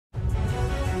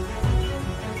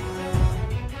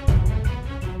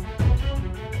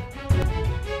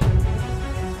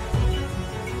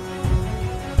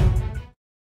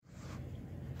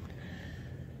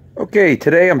Okay,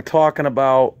 today I'm talking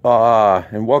about,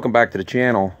 and welcome back to the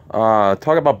channel,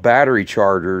 talking about battery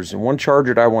chargers. And one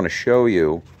charger that I want to show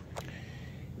you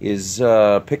is,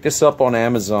 pick this up on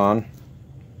Amazon.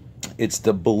 It's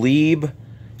the Baleeb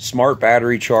smart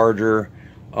battery charger.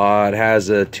 It has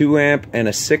a 2 amp and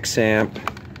a 6 amp.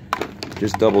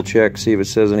 Just double check, see if it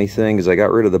says anything, because I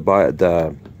got rid of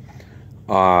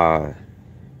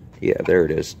yeah, there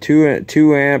it is.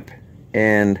 2 amp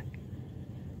and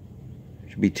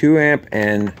be 2 amp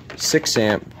and 6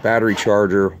 amp battery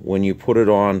charger when you put it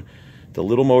on the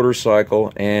little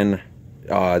motorcycle, and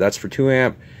that's for 2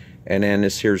 amp, and then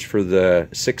this here's for the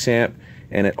 6 amp.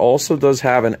 And it also does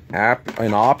have an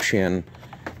option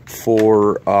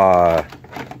for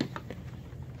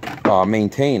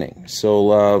maintaining.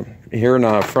 So here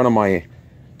in front of my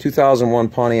 2001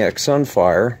 Pontiac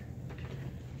Sunfire,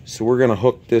 so we're gonna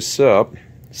hook this up.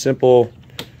 Simple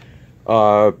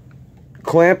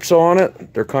clamps on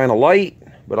it. They're kind of light,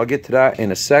 but I'll get to that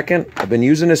in a second. I've been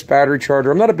using this battery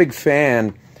charger. I'm not a big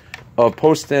fan of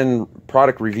posting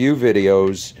product review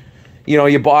videos. You know,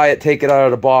 you buy it, take it out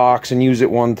of the box, and use it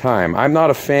one time. I'm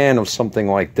not a fan of something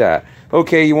like that.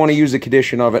 Okay, you want to use the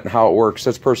condition of it and how it works.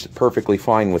 That's perfectly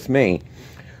fine with me.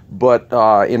 But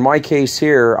in my case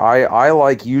here, I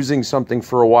like using something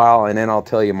for a while, and then I'll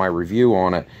tell you my review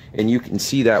on it. And you can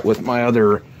see that with my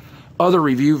other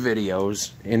review videos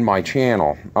in my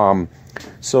channel.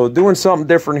 So doing something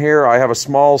different here. I have a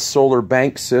small solar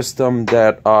bank system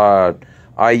that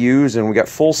I use, and we got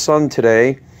full sun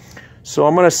today. So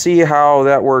I'm going to see how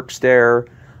that works there.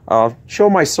 Show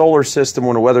my solar system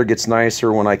when the weather gets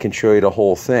nicer, when I can show you the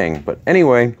whole thing. But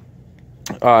anyway,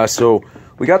 so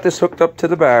we got this hooked up to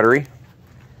the battery.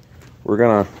 We're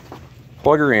going to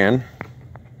plug her in.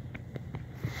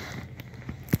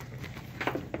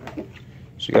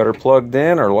 So we got her plugged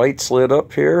in, our lights lit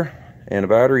up here, and the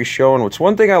battery's showing. What's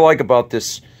one thing I like about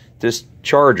this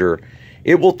charger,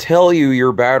 it will tell you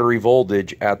your battery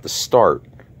voltage at the start,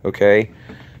 okay?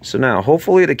 So now,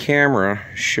 hopefully the camera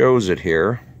shows it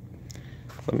here.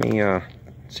 Let me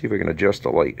see if I can adjust the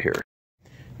light here.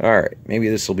 Alright, maybe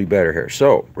this will be better here.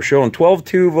 So, we're showing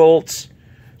 12.2 volts.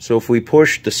 So if we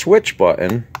push the switch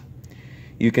button,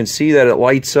 you can see that it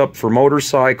lights up for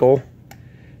motorcycle.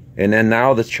 And then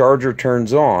now the charger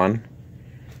turns on.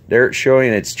 There it's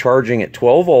showing it's charging at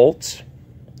 12 volts.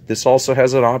 This also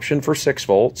has an option for 6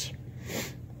 volts.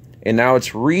 And now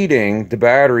it's reading the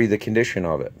battery, the condition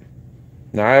of it.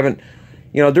 Now I haven't,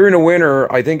 you know, during the winter,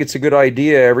 I think it's a good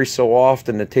idea every so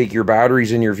often to take your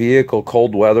batteries in your vehicle,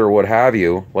 cold weather, what have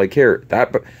you. Like here,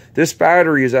 this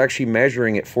battery is actually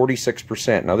measuring at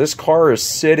 46%. Now this car is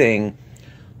sitting,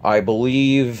 I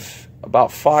believe,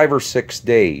 about 5 or 6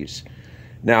 days.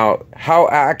 Now, how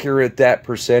accurate that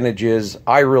percentage is,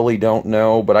 I really don't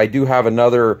know, but I do have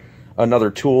another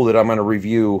tool that I'm going to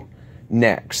review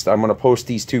next. I'm going to post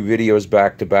these 2 videos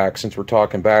back to back, since we're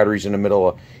talking batteries in the middle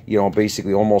of, you know,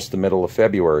 basically almost the middle of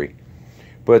February.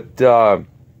 But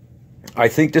I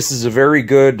think this is a very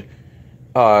good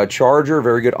charger,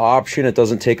 very good option. It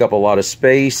doesn't take up a lot of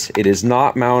space. It is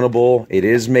not mountable. It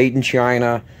is made in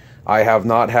China. I have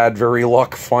not had very good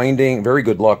luck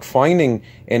finding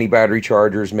any battery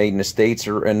chargers made in the States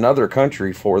or another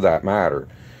country for that matter.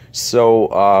 So,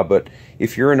 but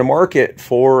if you're in the market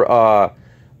for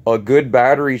a good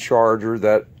battery charger,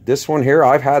 this one here,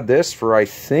 I've had this for I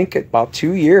think about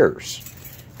 2 years,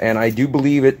 and I do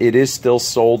believe it is still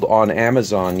sold on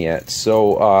Amazon yet.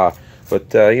 So,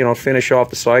 you know, finish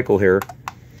off the cycle here.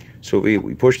 So we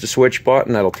push the switch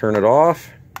button, that'll turn it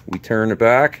off. We turn it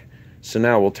back. So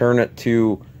now we'll turn it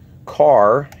to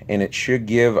car, and it should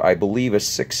give, I believe, a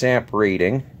 6 amp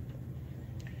rating.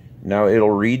 Now it'll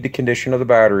read the condition of the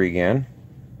battery again,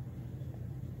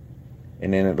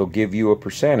 and then it'll give you a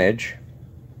percentage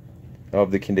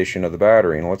of the condition of the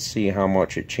battery. And let's see how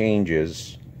much it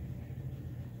changes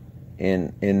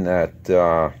in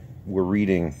that we're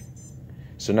reading.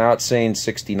 So now it's saying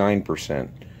 69%.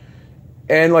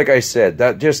 And like I said,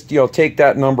 that just, you know, take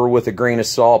that number with a grain of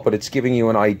salt, but it's giving you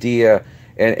an idea,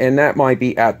 and that might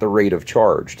be at the rate of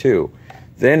charge too.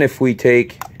 Then if we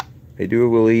take, I do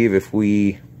believe if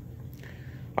we,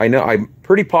 I'm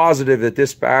pretty positive that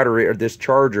this battery, or this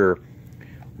charger,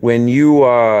 when you,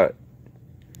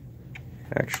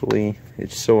 actually,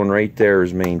 it's showing right there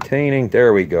is maintaining.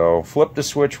 There we go. Flip the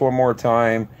switch one more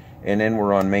time, and then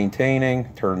we're on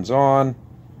maintaining, turns on.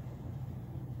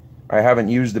 I haven't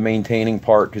used the maintaining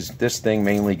part because this thing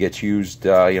mainly gets used,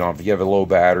 you know, if you have a low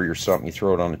battery or something, you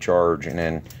throw it on the charge and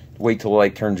then wait till the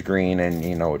light turns green and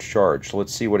you know it's charged. So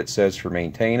let's see what it says for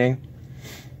maintaining.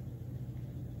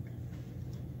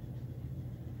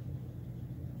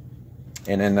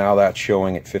 and then now that's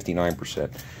showing at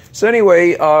 59%. So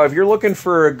anyway, if you're looking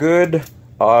for a good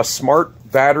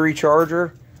smart battery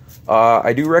charger,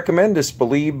 I do recommend this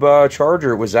Baleeb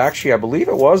charger. It was actually, I believe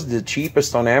it was the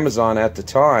cheapest on Amazon at the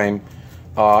time.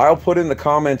 I'll put in the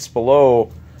comments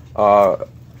below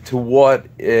to what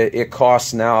it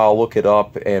costs now. I'll look it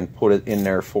up and put it in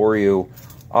there for you.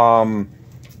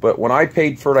 But when I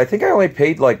paid for it, I think I only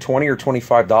paid like $20 or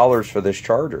 $25 for this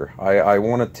charger. I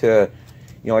wanted to,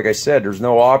 you know, like I said, there's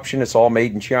no option. It's all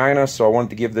made in China, so I wanted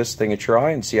to give this thing a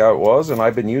try and see how it was. And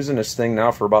I've been using this thing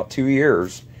now for about 2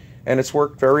 years, and it's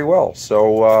worked very well.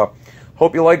 So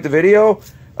hope you liked the video.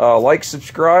 Like,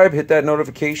 subscribe, hit that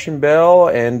notification bell,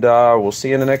 and we'll see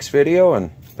you in the next video. And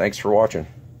thanks for watching.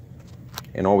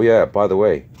 And oh yeah, by the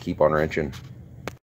way, keep on wrenching.